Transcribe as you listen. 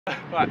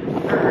Right.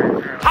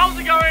 How's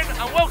it going?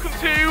 And welcome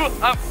to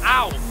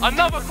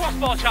another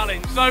crossbar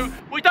challenge. So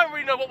we don't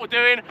really know what we're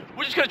doing.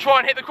 We're just going to try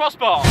and hit the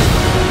crossbar.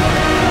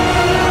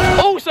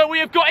 Also, we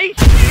have got a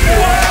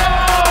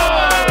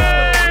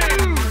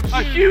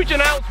huge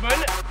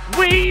announcement.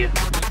 We,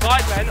 the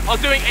Sidemen, are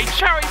doing a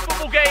charity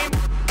football game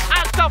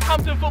at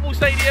Southampton Football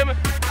Stadium.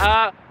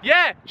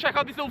 Yeah, check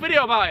out this little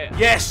video about it.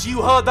 Yes,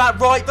 you heard that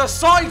right. The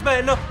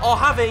Sidemen are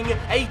having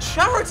a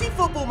charity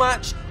football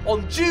match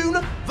on June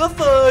the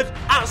 3rd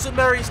at St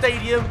Mary's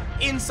Stadium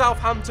in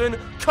Southampton.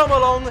 Come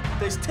along,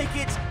 there's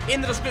tickets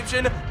in the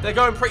description. They're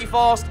going pretty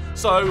fast,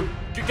 so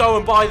go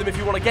and buy them if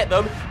you want to get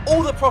them.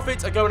 All the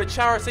profits are going to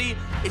charity.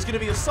 It's going to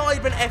be the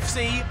Sidemen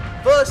FC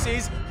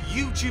versus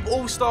YouTube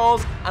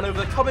All-Stars, and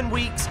over the coming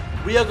weeks,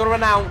 we are going to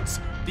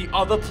announce the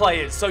other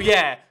players. So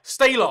yeah,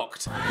 stay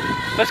locked.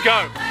 Let's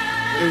go.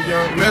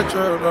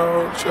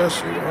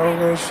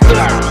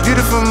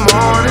 Beautiful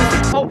morning.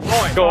 Oh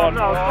boy. Go on.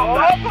 Oh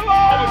my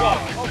god.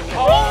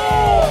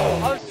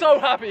 Oh, I'm so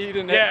happy you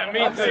didn't hit. Yeah,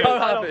 me too. So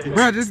happy.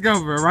 Bro, just go,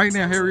 bro. Right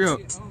now, hurry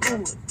up.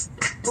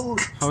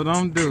 Hold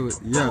on, do it.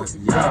 Yeah. Oh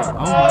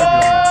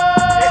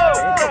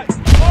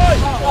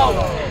my god.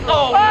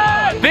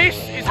 Oh. This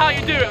is how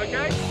you do it,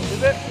 okay?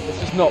 Is it?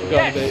 This is not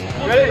going to be.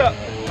 Ready? Look.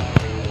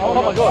 Oh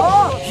my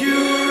god. You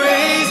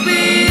raise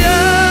me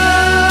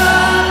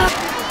up.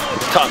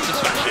 Time to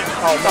smash it.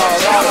 Oh no.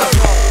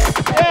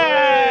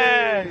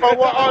 Yeah. Oh,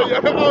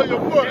 your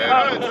foot.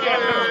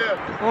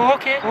 Yeah.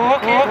 Okay.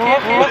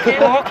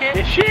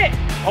 Shit.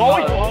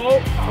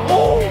 Oh.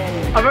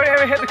 I've only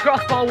ever hit the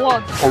crossbar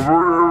once.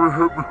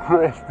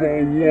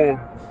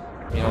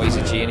 You know, he's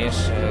a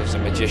genius, he's a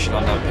magician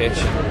on that pitch,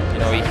 and, you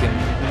know, he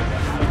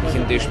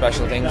can do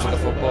special things with the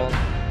football.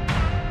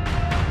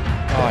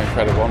 Oh,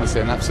 incredible,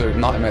 honestly, an absolute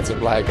nightmare to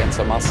play against,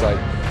 I must say.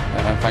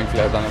 And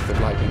thankfully I don't have to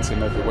play against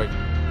him every week.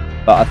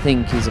 But I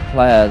think he's a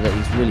player that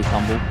he's really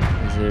humble,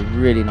 he's a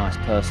really nice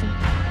person,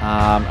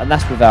 and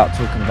that's without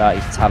talking about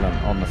his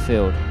talent on the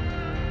field.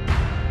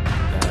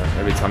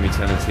 Every time you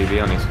turn the TV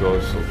on, he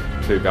scores sort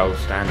of 2 goals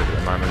standard at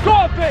the moment. Go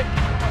on, Vic!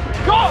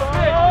 Go on,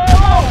 Vic!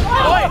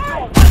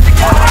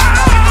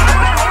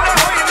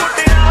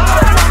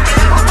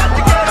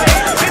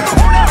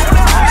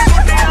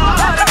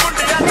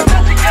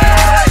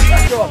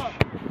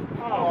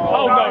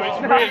 Oh no, it's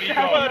really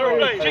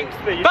gone. Jinx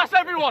me. That's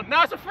everyone.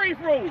 Now it's a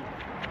free-for-all.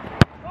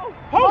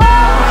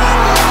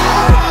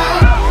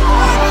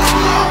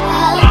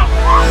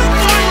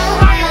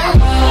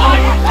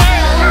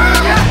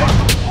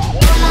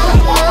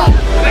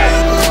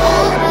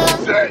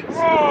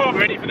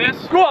 Ready for this?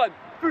 Go on.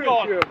 Go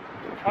on.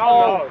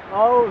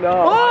 Oh no.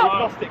 Oh. You've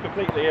lost it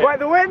completely here. Wait,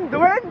 the wind.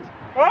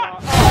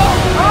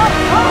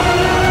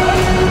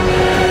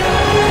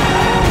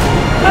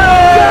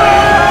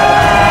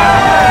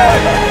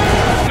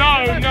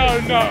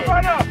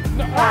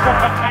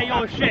 Hey,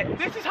 oh shit.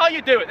 This is how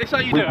you do it.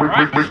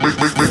 Right?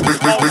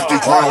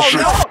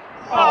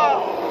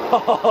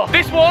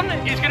 This one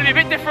is going to be a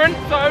bit different.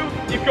 So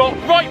you've got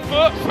right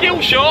foot,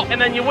 skill shot, and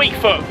then your weak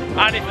foot.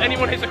 And if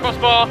anyone hits the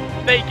crossbar,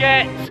 they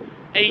get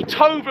a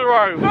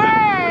Toblerone.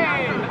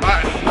 Hey!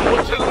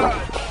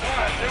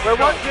 We're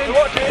watching.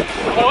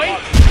 Point.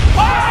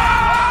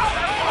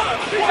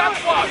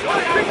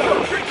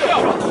 Trick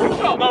shot.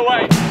 No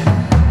way.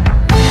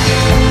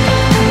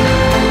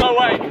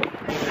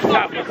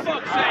 For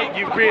fuck's sake,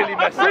 you really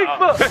messed it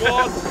up.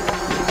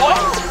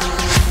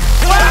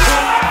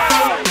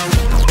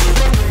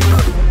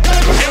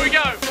 Here we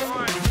go.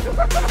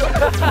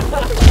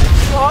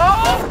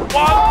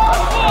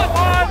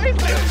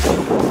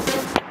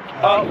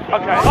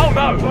 Okay. Oh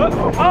no.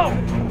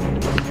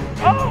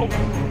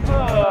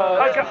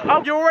 Okay.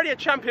 You're already a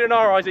champion in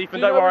our eyes, Ethan.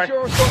 Don't worry.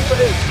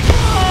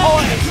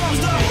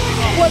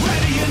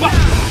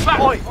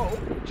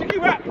 Chicky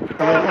rap.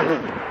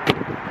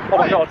 Oh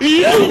my god. Do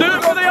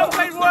it for the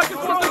unpaid workers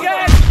once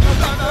again!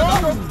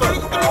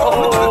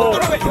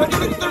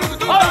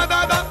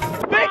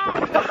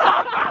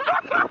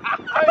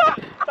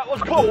 That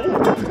was cool.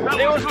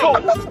 It was cool.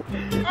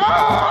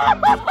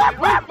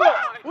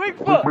 Weak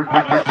foot.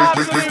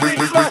 Absolutely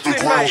smashed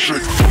it,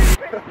 mate.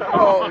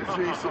 Oh,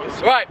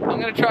 Jesus. Right, I'm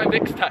going to try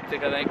Vic's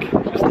tactic, I think.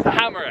 Just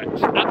hammer it.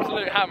 Just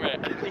absolute hammer it.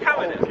 You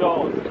hammered it?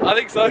 I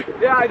think so.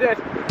 Yeah, I did.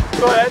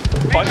 Go ahead.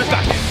 Find the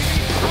stack.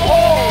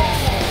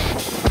 Oh!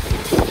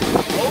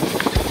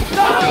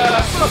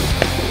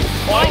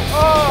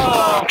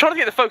 I'm trying to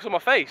get the focus on my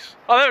face.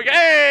 Oh, there we go.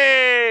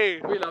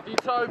 Hey! We love you,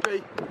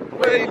 Toby.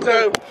 We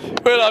do.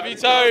 We love you,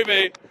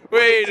 Toby.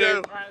 We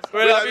do.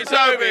 We love you,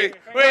 Toby.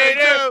 We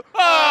do.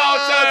 Oh,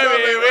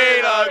 Toby,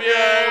 we love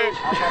you.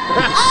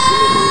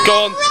 Go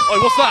on. Oi,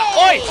 what's that?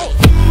 Oi!